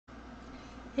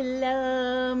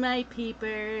Hello, my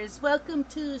peepers. Welcome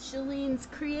to Shalene's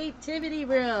Creativity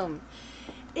Room.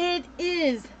 It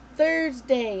is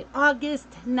Thursday, August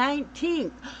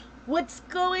 19th. What's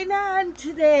going on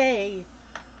today?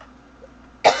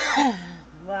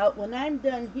 Well, when I'm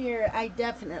done here, I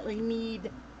definitely need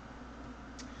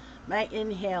my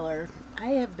inhaler. I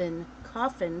have been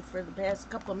coughing for the past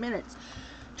couple minutes,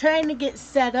 trying to get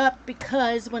set up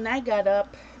because when I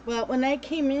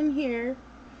came in here,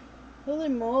 holy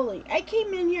moly. I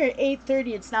came in here at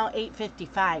 8:30. It's now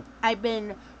 8:55. I've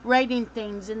been writing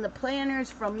things in the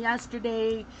planners from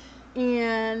yesterday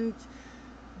and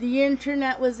the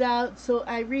internet was out, so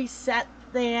I reset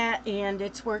that and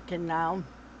it's working now.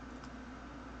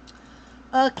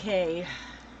 Okay.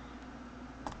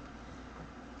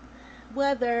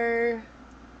 Weather.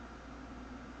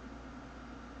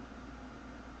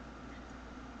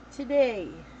 Today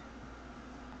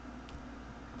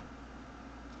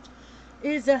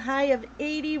is a high of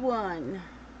 81.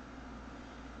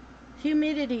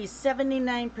 Humidity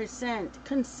 79%.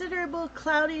 Considerable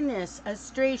cloudiness. A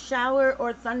stray shower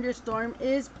or thunderstorm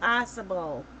is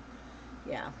possible.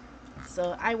 Yeah.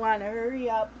 So I want to hurry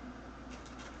up,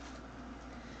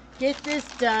 get this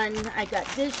done. I got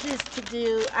dishes to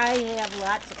do. I have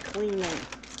lots of cleaning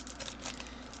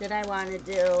that I want to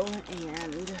do.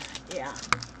 And yeah,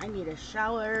 I need a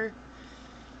shower.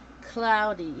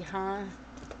 Cloudy, huh?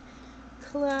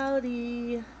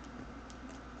 Cloudy.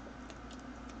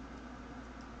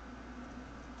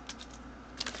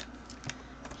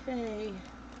 Okay.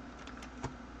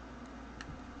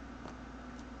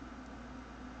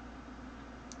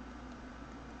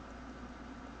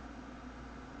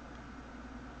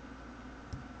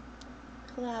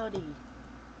 Cloudy.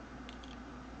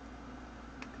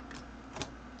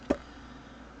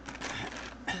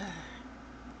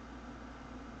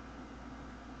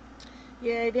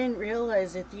 Yeah, I didn't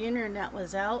realize that the internet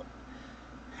was out.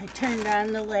 I turned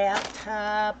on the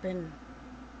laptop, and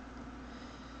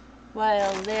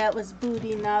while that was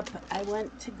booting up, I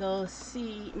went to go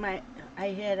see I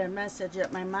had a message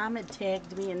that my mom had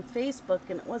tagged me in Facebook,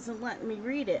 and it wasn't letting me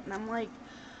read it. And I'm like,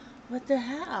 what the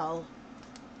hell?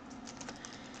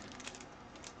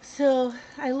 So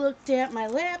I looked at my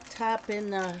laptop,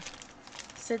 and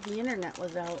said the internet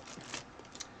was out.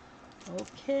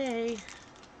 Okay.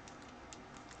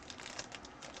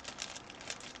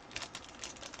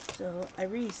 So I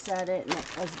reset it and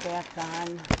it was back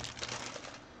on.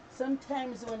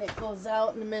 Sometimes when it goes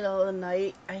out in the middle of the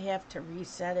night, I have to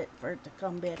reset it for it to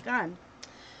come back on.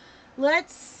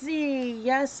 Let's see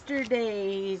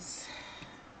yesterday's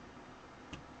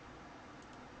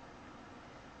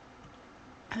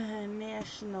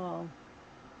national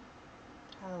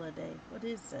holiday. What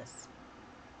is this?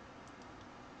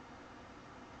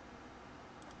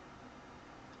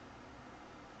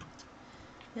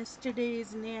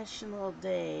 Yesterday's national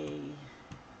day.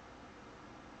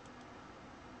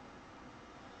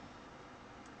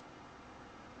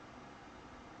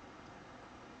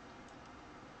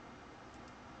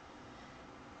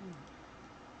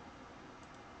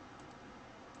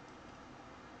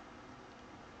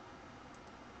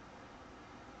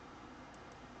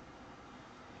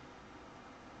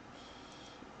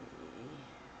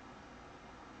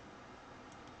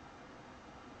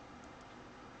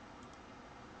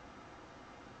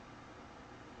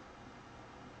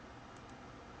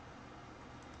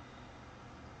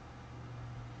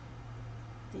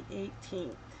 The 18th.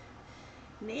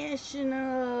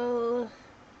 National,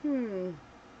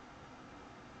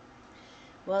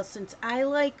 well, since I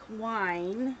like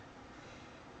wine,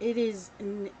 it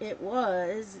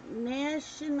was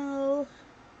National,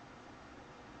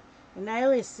 and I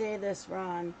always say this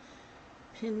wrong,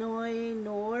 Pinot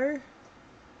Noir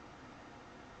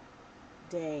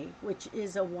Day, which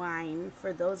is a wine.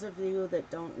 For those of you that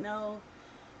don't know,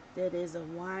 that is a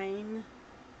wine.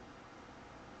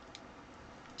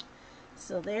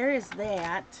 So there is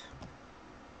that.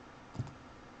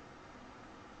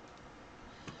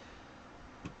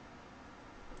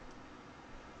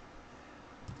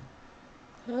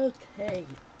 Okay.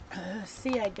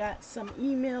 See, I got some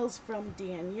emails from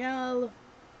Danielle.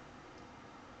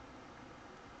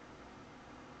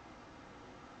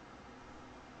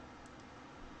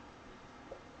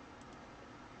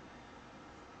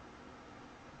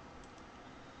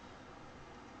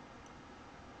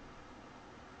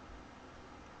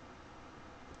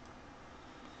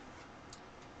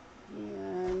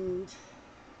 And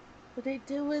what did I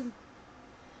do with,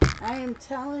 I am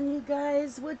telling you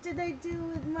guys, what did I do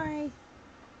with my,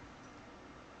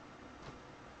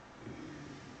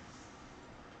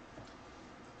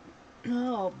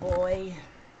 oh boy.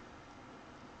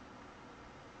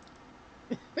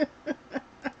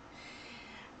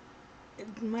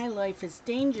 My life is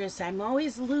dangerous. I'm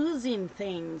always losing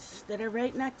things that are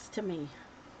right next to me.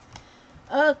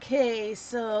 Okay,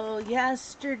 so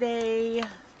yesterday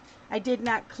I did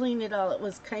not clean it all. It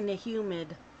was kind of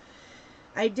humid.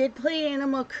 I did play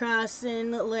Animal Crossing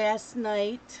last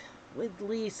night with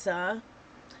Lisa.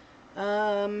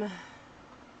 I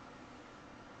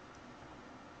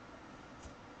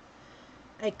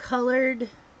colored.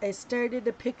 I started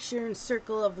a picture in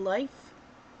Circle of Life.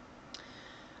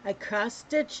 I cross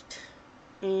stitched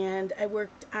and I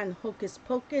worked on Hocus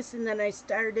Pocus, and then I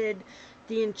started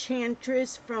the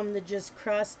Enchantress from the Just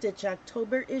Cross Stitch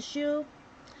October issue.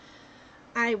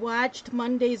 I watched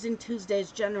Mondays and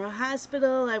Tuesdays General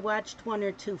Hospital. I watched 1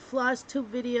 or 2 floss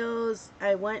tube videos.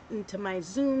 I went into my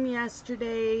Zoom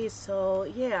yesterday. So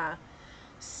yeah,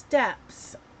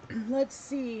 steps. Let's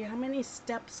see, how many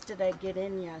steps did I get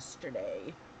in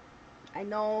yesterday? I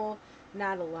know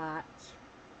not a lot.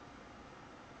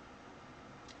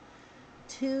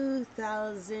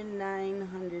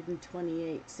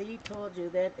 2,928. See, told you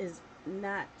that is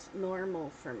not normal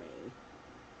for me.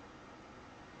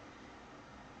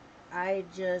 I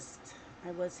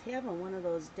was having one of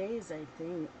those days, I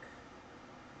think.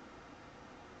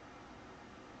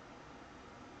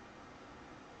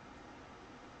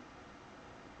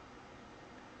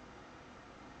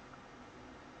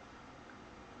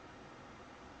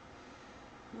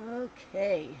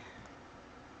 Okay.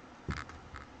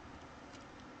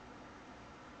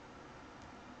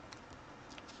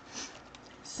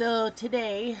 So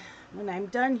today, when I'm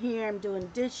done here, I'm doing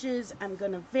dishes. I'm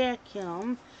going to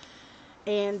vacuum.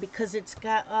 And because it's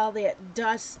got all that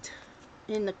dust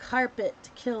in the carpet to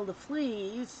kill the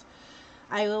fleas,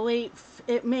 I will wait.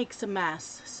 It makes a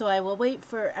mess. So I will wait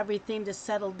for everything to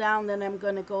settle down. Then I'm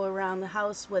going to go around the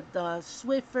house with the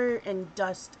Swiffer and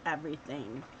dust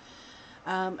everything.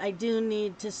 I do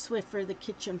need to Swiffer the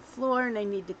kitchen floor, and I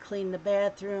need to clean the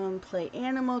bathroom, play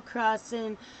Animal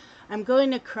Crossing. I'm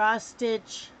going to cross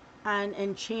stitch on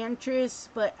Enchantress,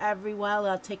 but every while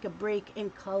I'll take a break in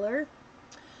color.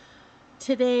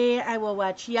 Today I will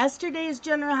watch yesterday's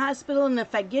General Hospital, and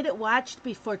if I get it watched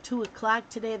before 2 o'clock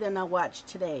today, then I'll watch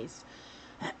today's.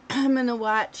 I'm going to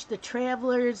watch The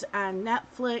Travelers on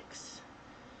Netflix.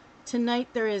 Tonight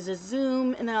there is a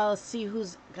Zoom, and I'll see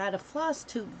who's got a floss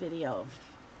tube video.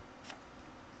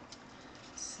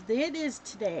 So that is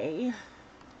today.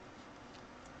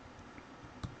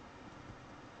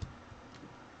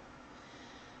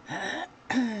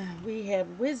 We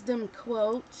have wisdom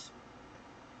quote.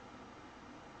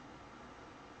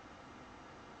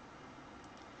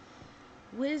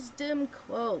 Wisdom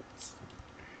quotes.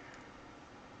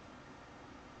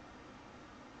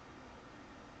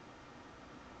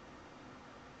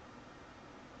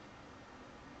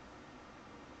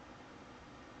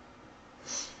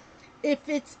 If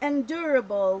it's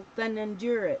endurable, then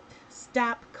endure it.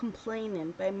 Stop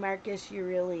complaining, by Marcus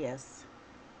Aurelius.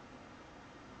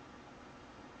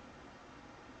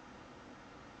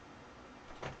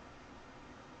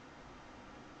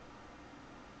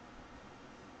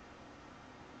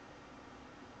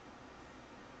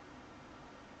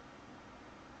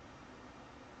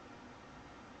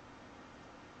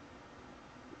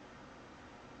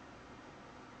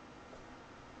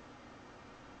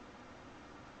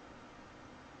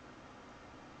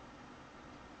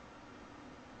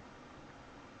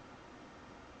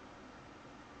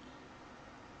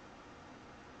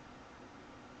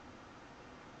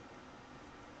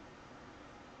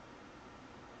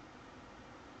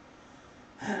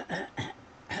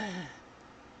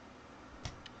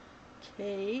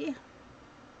 Okay.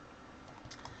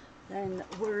 Then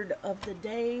word of the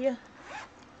day.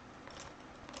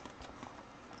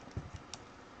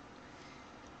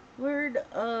 Word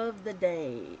of the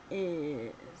day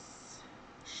is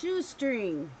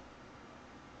shoestring.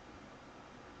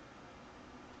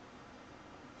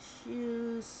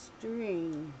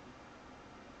 Shoestring.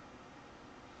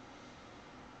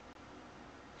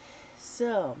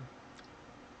 So,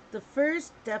 the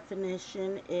first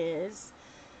definition is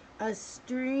a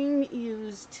string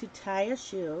used to tie a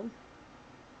shoe.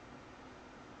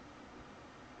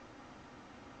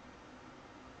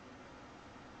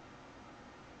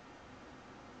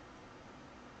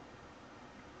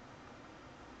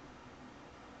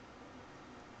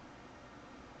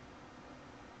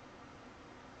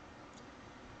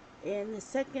 And the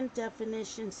second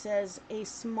definition says a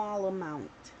small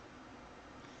amount.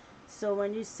 So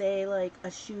when you say like a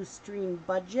shoestring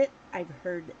budget, I've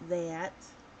heard that.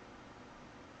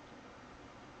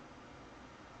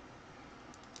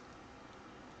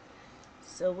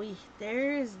 So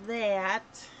there's that.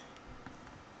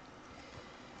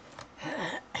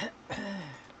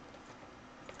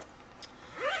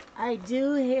 I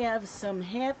do have some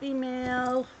Happy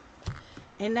Mail,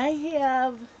 and I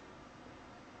have,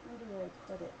 where do I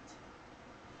put it?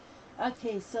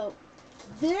 Okay, so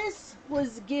this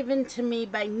was given to me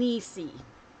by Nisi.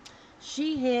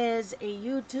 She has a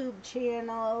YouTube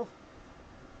channel.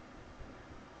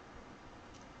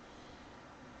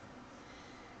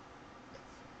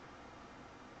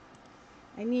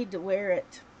 I need to wear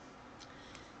it.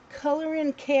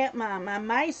 Coloring Cat Mom. On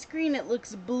my screen it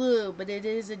looks blue, but it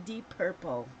is a deep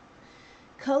purple.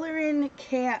 Coloring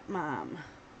Cat Mom.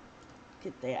 Look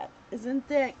at that. Isn't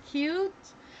that cute?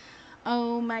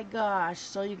 Oh my gosh.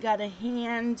 So you got a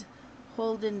hand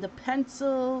holding the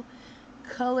pencil,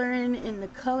 coloring in the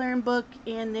coloring book,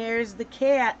 and there's the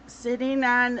cat sitting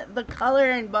on the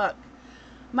coloring book.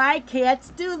 My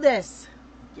cats do this.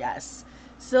 Yes.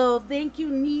 So thank you,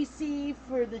 Nisi,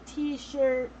 for the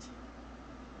t-shirt.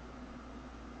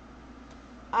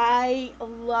 I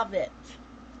love it.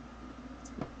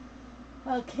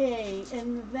 Okay,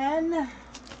 and then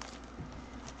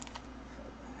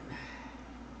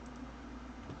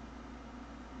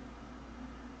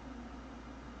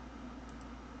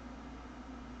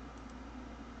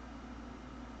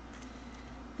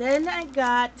I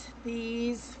got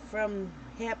these from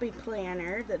Happy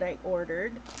Planner that I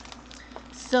ordered.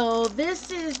 So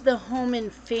this is the Home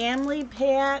and Family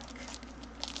Pack.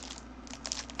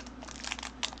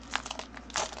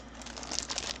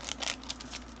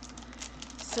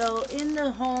 So in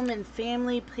the Home and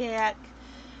Family Pack,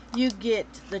 you get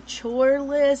the chore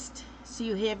list. So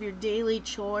you have your daily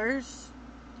chores.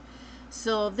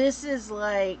 So this is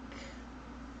like,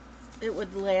 it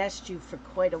would last you for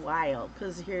quite a while,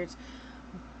 because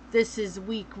this is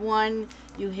week 1.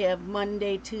 You have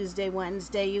Monday, Tuesday,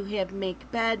 Wednesday. You have make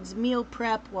beds, meal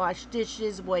prep, wash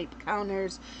dishes, wipe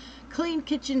counters, clean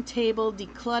kitchen table,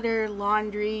 declutter,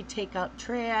 laundry, take out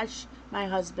trash. My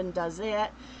husband does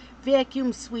that.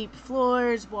 Vacuum, sweep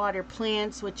floors, water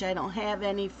plants, which I don't have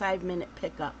any. 5-minute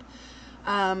pickup.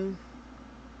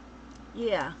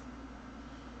 Yeah.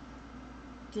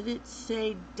 Did it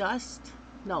say dust?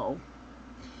 No.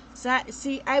 So,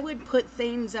 see, I would put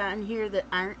things on here that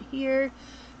aren't here.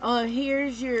 Oh,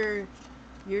 here's your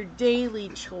daily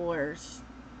chores.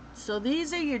 So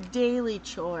these are your daily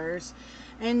chores.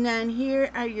 And then here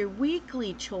are your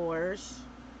weekly chores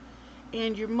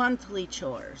and your monthly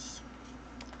chores.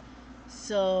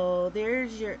 So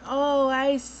there's your, oh,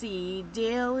 I see,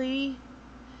 daily,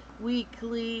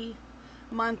 weekly,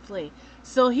 monthly.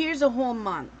 So here's a whole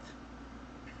month.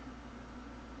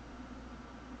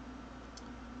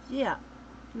 Yeah,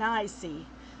 now I see.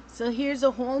 So here's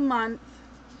a whole month.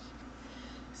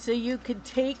 So you could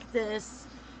take this,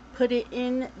 put it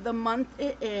in the month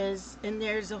it is, and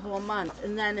there's a whole month.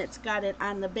 And then it's got it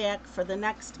on the back for the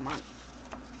next month.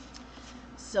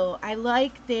 So I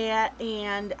like that,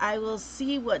 and I will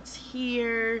see what's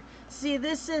here. See,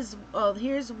 this is, oh,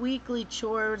 here's weekly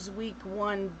chores. Week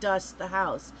 1, dust the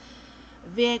house.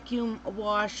 Vacuum,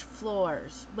 wash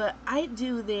floors. But I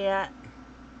do that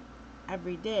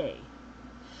every day.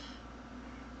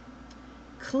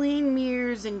 Clean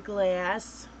mirrors and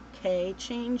glass. Okay,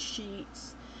 change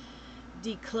sheets.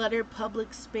 Declutter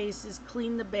public spaces.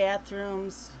 Clean the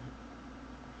bathrooms.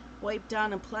 Wipe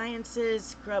down appliances,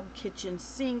 scrub kitchen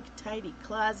sink, tidy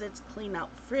closets, clean out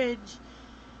fridge,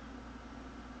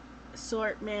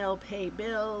 sort mail, pay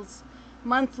bills.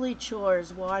 Monthly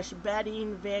chores, wash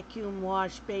bedding, vacuum,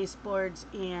 wash baseboards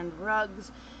and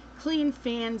rugs, clean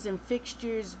fans and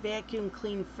fixtures, vacuum,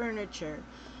 clean furniture,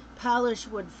 polish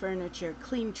wood furniture,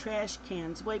 clean trash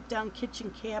cans, wipe down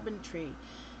kitchen cabinetry,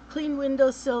 clean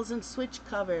windowsills and switch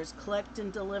covers, collect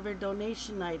and deliver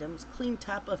donation items, clean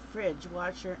top of fridge,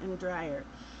 washer and dryer,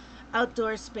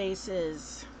 outdoor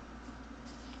spaces.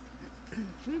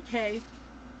 Okay,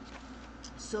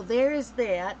 so there is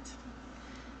that.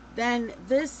 Then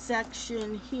this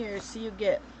section here, so you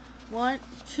get 1,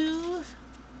 2,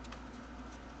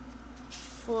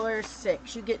 4,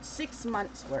 6. You get 6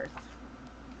 months worth.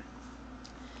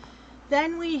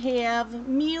 Then we have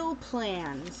meal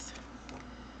plans.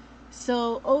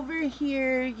 So over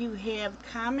here you have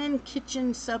common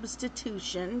kitchen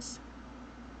substitutions.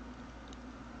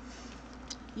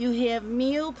 You have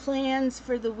meal plans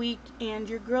for the week and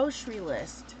your grocery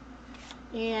list.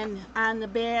 And on the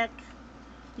back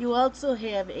you also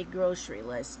have a grocery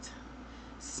list.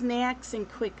 Snacks and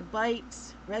quick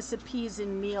bites, recipes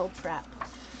and meal prep.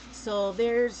 So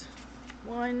there's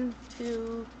 1,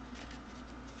 2,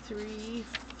 3,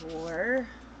 4.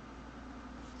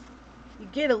 You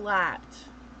get a lot.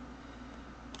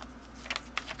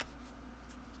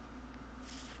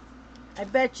 I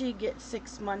bet you get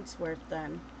 6 months worth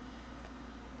then.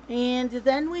 And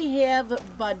then we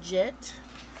have budget.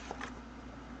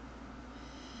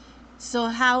 So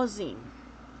housing,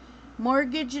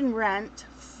 mortgage and rent,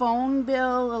 phone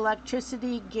bill,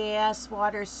 electricity, gas,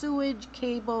 water, sewage,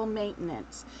 cable,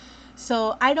 maintenance.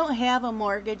 So I don't have a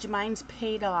mortgage. Mine's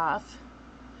paid off.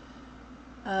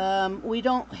 We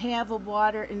don't have a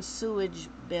water and sewage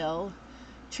bill.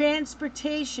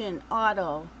 Transportation,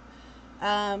 auto.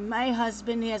 My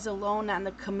husband has a loan on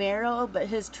the Camaro, but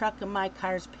his truck and my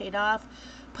car's paid off.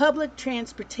 Public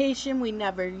transportation we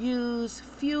never use.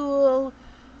 Fuel.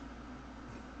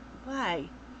 Why?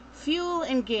 Fuel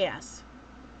and gas.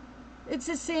 It's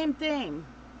the same thing.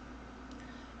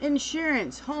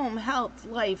 Insurance, home, health,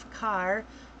 life, car,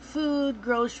 food,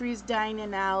 groceries,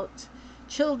 dining out,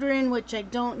 children, which I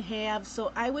don't have,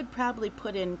 so I would probably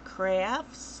put in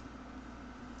crafts.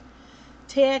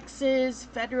 Taxes,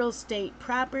 federal, state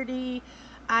property.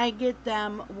 I get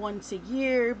them once a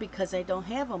year because I don't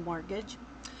have a mortgage.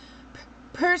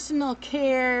 Personal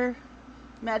care,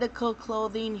 medical,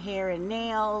 clothing, hair and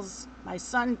nails. My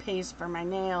son pays for my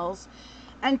nails.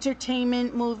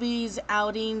 Entertainment, movies,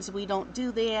 outings, we don't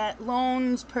do that.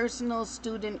 Loans, personal,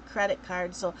 student, credit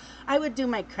cards. So I would do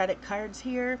my credit cards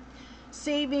here.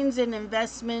 Savings and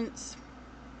investments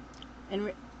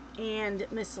and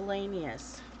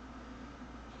miscellaneous.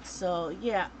 So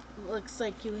yeah, looks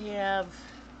like you have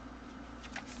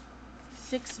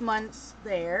 6 months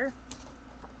there.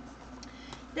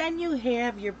 Then you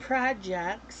have your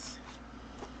projects.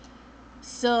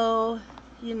 So,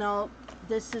 you know,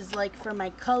 this is like for my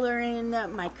coloring,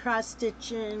 my cross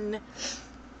stitching,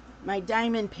 my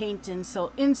diamond painting.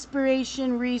 So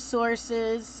inspiration,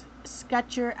 resources,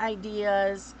 sketcher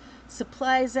ideas,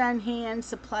 supplies on hand,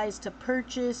 supplies to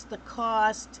purchase, the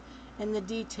cost, and the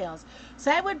details.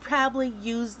 So I would probably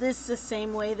use this the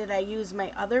same way that I use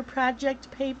my other project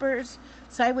papers.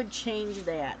 So I would change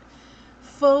that.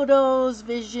 Photos,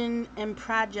 vision, and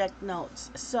project notes.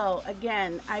 So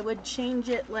again, I would change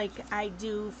it like I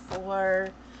do for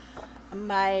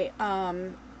my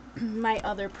my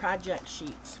other project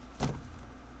sheets.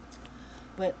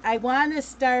 But I want to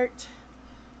start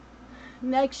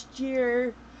next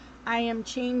year. I am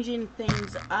changing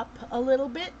things up a little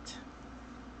bit.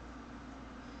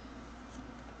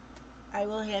 I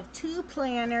will have 2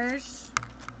 planners.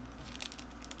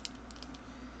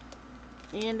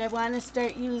 And I want to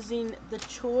start using the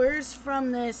chores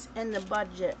from this and the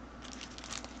budget.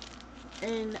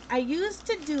 And I used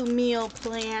to do meal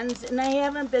plans, and I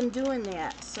haven't been doing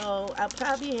that. So I'll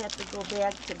probably have to go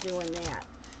back to doing that.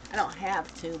 I don't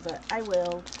have to, but I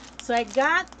will. So I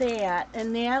got that,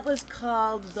 and that was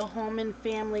called the Home and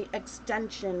Family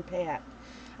Extension Pack.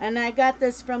 And I got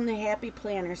this from the Happy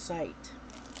Planner site.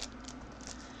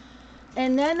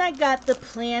 And then I got the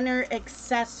planner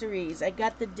accessories. I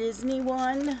got the Disney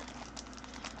one.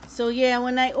 So yeah,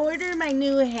 when I order my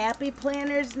new Happy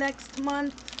Planners next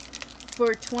month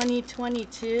for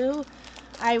 2022,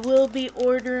 I will be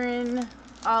ordering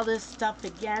all this stuff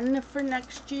again for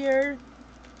next year.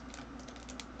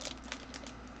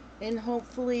 And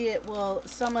hopefully it will,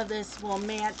 some of this will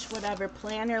match whatever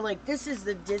planner. Like this is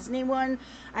the Disney one.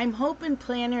 I'm hoping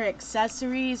Planner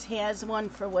Accessories has one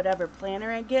for whatever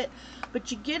planner I get. But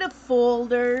you get a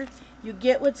folder, you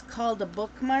get what's called a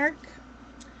bookmark,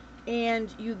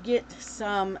 and you get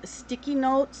some sticky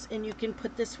notes, and you can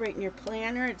put this right in your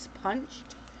planner. It's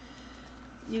punched.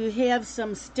 You have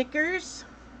some stickers.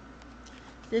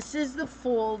 This is the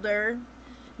folder.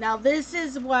 Now this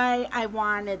is why I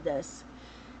wanted this.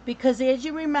 Because as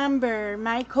you remember,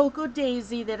 my Cocoa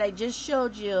Daisy that I just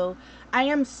showed you, I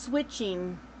am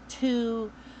switching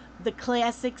to the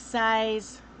classic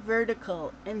size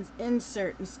vertical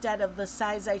insert instead of the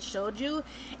size I showed you.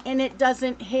 And it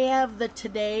doesn't have the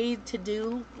today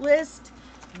to-do list.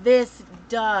 This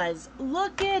does.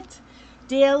 Look at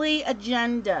daily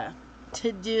agenda,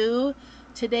 to do,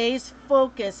 today's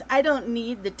focus. I don't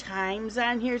need the times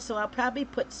on here, so I'll probably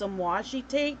put some washi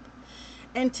tape.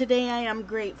 And today I am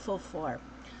grateful for.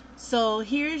 So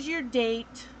here's your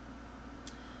date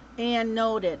and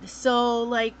noted. So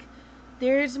like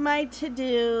there's my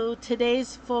to-do.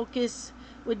 Today's focus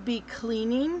would be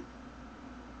cleaning.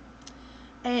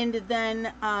 And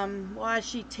then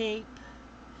washi tape.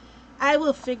 I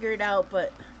will figure it out,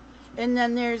 but and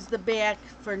then there's the back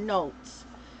for notes.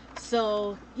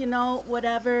 So, you know,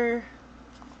 whatever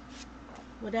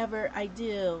I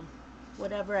do,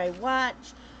 whatever I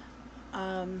watch,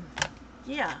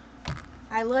 yeah,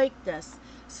 I like this.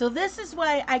 So this is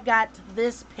why I got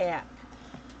this pack.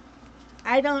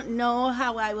 I don't know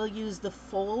how I will use the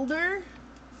folder,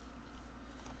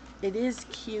 It is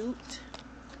cute.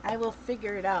 I will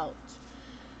figure it out.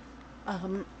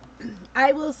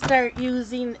 I will start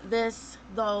using this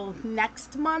though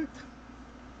next month.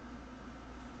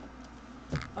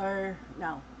 Or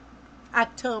no,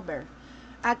 October.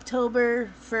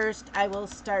 October 1st I will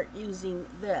start using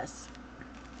this.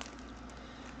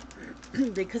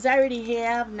 Because I already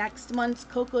have next month's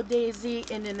Cocoa Daisy,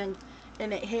 and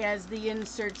it has the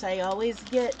inserts I always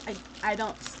get. I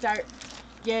don't start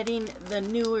getting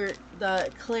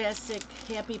the classic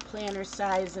Happy Planner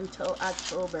size until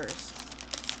October.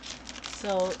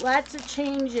 So lots of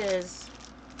changes.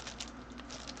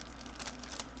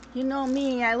 You know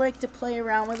me, I like to play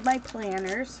around with my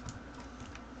planners.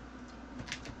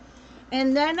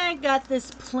 And then I got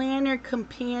this planner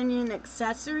companion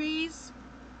accessories.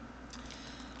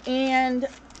 And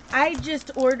I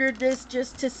just ordered this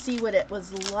just to see what it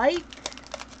was like.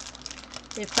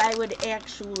 If I would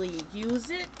actually use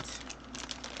it.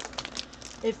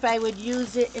 If I would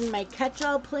use it in my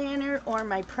catch-all planner or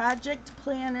my project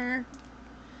planner.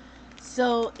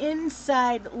 So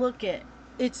inside, look it.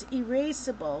 It's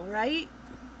erasable, right?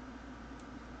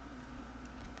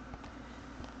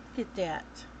 Look at that.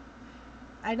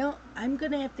 I'm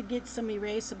going to have to get some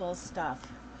erasable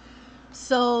stuff.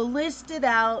 So list it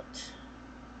out.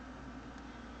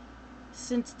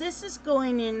 Since this is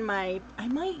going in I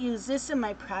might use this in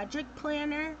my project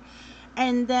planner.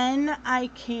 And then I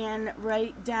can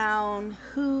write down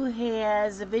who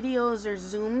has videos or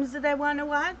Zooms that I want to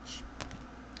watch.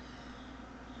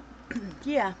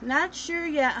 Yeah, not sure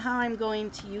yet how I'm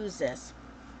going to use this.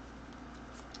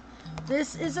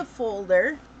 This is a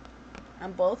folder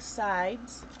on both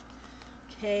sides.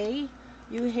 Okay,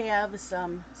 you have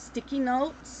some sticky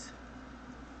notes.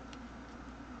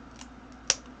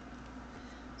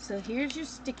 So here's your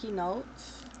sticky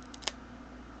notes.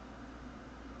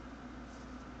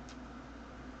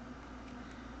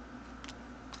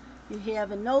 You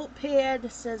have a notepad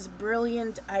that says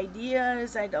brilliant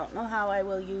ideas. I don't know how I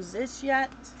will use this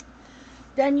yet.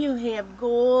 Then you have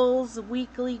goals,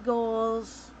 weekly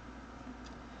goals.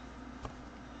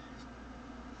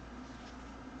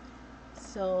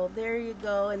 So there you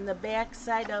go. And the back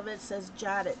side of it says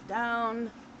jot it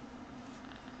down.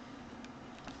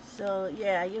 So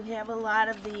yeah, you have a lot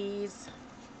of these.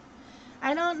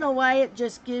 I don't know why it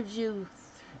just gives you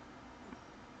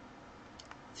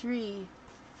three.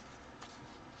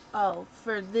 Oh,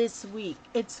 for this week.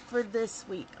 It's for this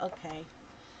week. Okay.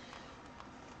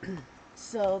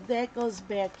 So that goes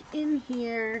back in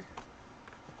here.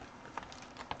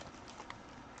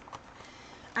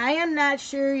 I am not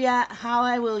sure yet how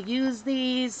I will use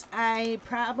these. I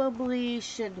probably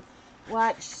should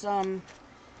watch some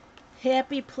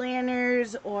Happy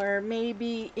Planners, or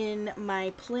maybe in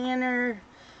my planner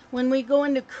when we go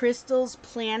into Crystal's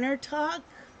planner talk.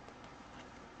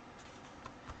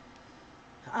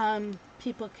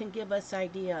 People can give us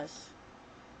ideas.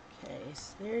 Okay,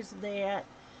 so there's that.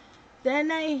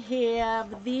 Then I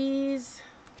have these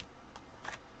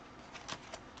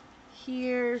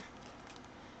here.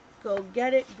 Go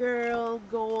get it, girl.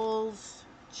 Goals.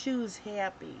 Choose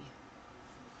happy.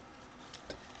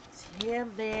 So you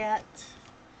have that.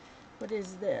 What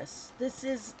is this? This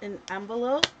is an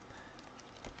envelope.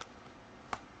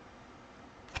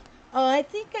 Oh, I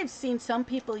think I've seen some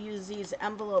people use these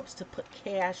envelopes to put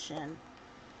cash in.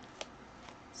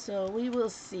 So we will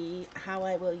see how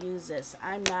I will use this.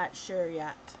 I'm not sure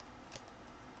yet.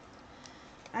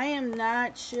 I am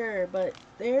not sure, but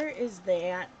there is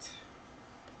that.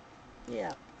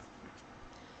 Yeah.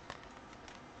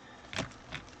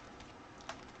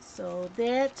 So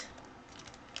that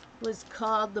was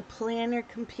called the Planner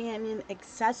Companion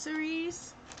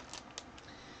Accessories.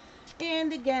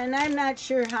 And again, I'm not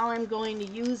sure how I'm going to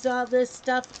use all this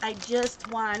stuff. I just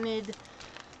wanted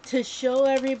to show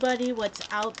everybody what's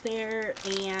out there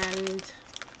and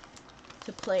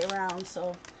to play around.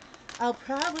 So I'll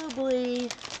probably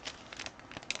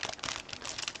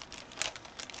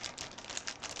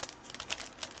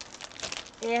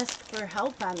ask for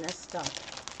help on this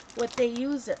stuff. What they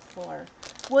use it for.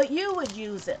 What you would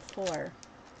use it for.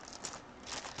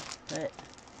 But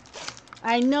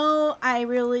I know I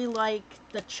really like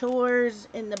the chores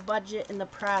and the budget and the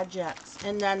projects.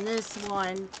 And then this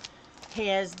one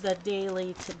has the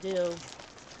daily to do.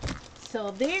 So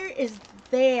there is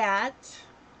that.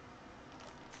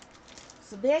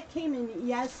 So that came in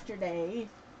yesterday.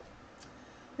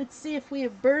 Let's see if we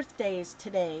have birthdays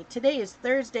today. Today is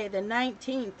Thursday the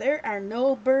 19th. There are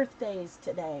no birthdays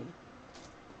today.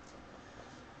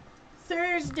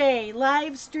 Thursday,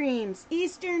 live streams,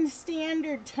 Eastern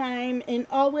Standard Time, and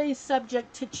always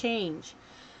subject to change.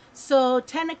 So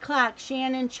 10 o'clock,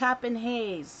 Shannon Chopin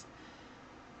Hayes.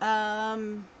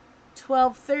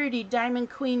 12:30, Diamond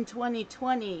Queen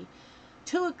 2020.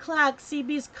 2 o'clock,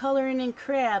 CB's Coloring and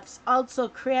Crafts. Also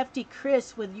Crafty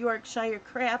Chris with Yorkshire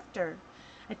Crafter.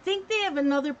 I think they have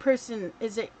another person.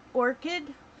 Is it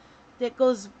Orchid? That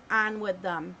goes on with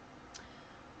them.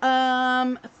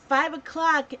 5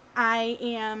 o'clock, I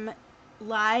am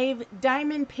live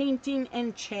diamond painting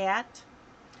and chat.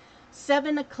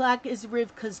 7 o'clock is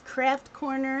Rivka's Craft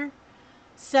Corner.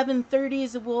 7:30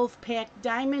 is a Wolfpack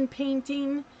diamond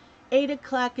painting. 8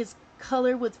 o'clock is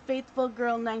Color with Faithful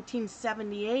Girl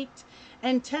 1978.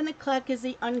 And 10 o'clock is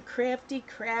the Uncrafty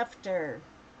Crafter.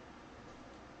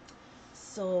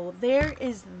 So there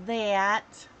is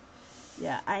that.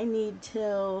 Yeah, I need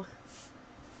to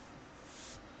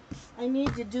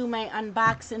do my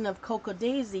unboxing of Cocoa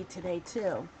Daisy today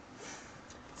too.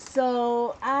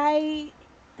 So I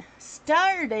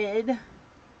started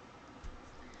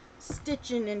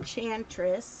stitching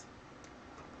Enchantress,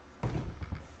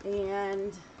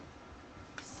 and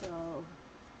so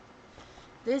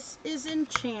this is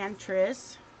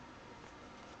Enchantress.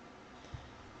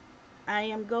 I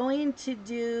am going to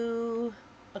do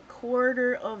a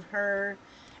quarter of her,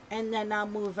 and then I'll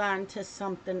move on to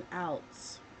something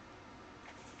else.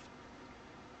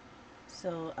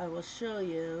 So I will show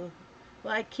you.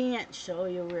 Well, I can't show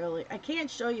you really. I can't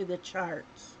show you the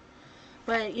charts.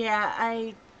 But yeah,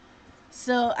 I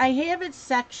have it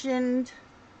sectioned,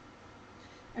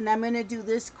 and I'm going to do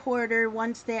this quarter.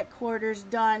 Once that quarter's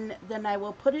done, then I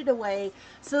will put it away.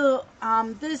 So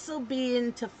this will be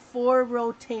into 4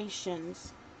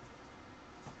 rotations.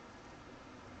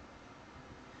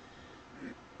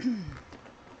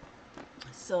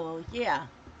 So yeah,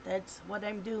 that's what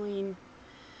I'm doing.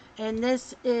 And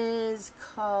this is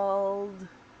called,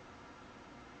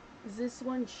 is this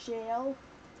one Shale?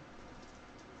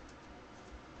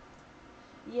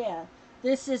 Yeah,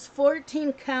 this is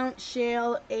 14 count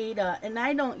Shale Ada, and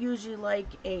I don't usually like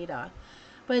Ada,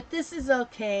 but this is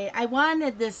okay. I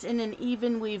wanted this in an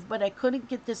even weave, but I couldn't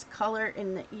get this color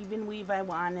in the even weave I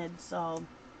wanted, so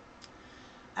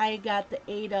I got the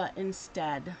Ada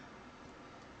instead.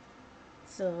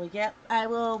 So, yep, I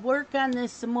will work on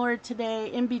this some more today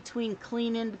in between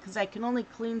cleaning, because I can only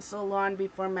clean so long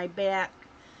before my back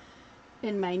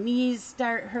and my knees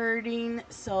start hurting.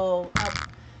 So,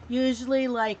 usually,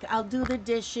 like, I'll do the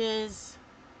dishes.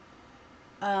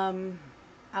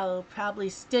 I'll probably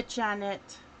stitch on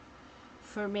it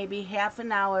for maybe half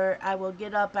an hour. I will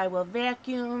get up, I will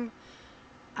vacuum.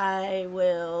 I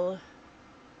will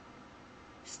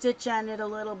stitch on it a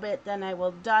little bit, then I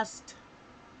will dust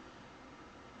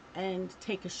and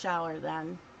take a shower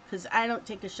then, because I don't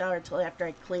take a shower till after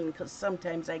I clean, because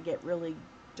sometimes I get really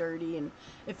dirty, and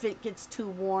if it gets too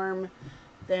warm,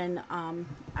 then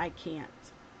I can't.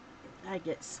 I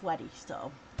get sweaty.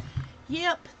 So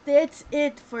yep, that's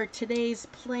it for today's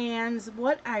plans.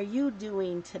 What are you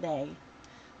doing today?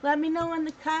 Let me know in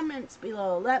the comments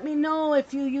below. Let me know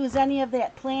if you use any of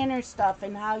that planner stuff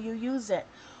and how you use it.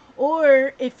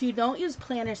 Or if you don't use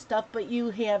planner stuff but you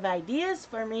have ideas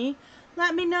for me,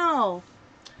 let me know.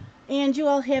 And you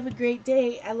all have a great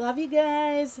day. I love you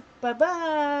guys.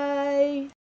 Bye-bye.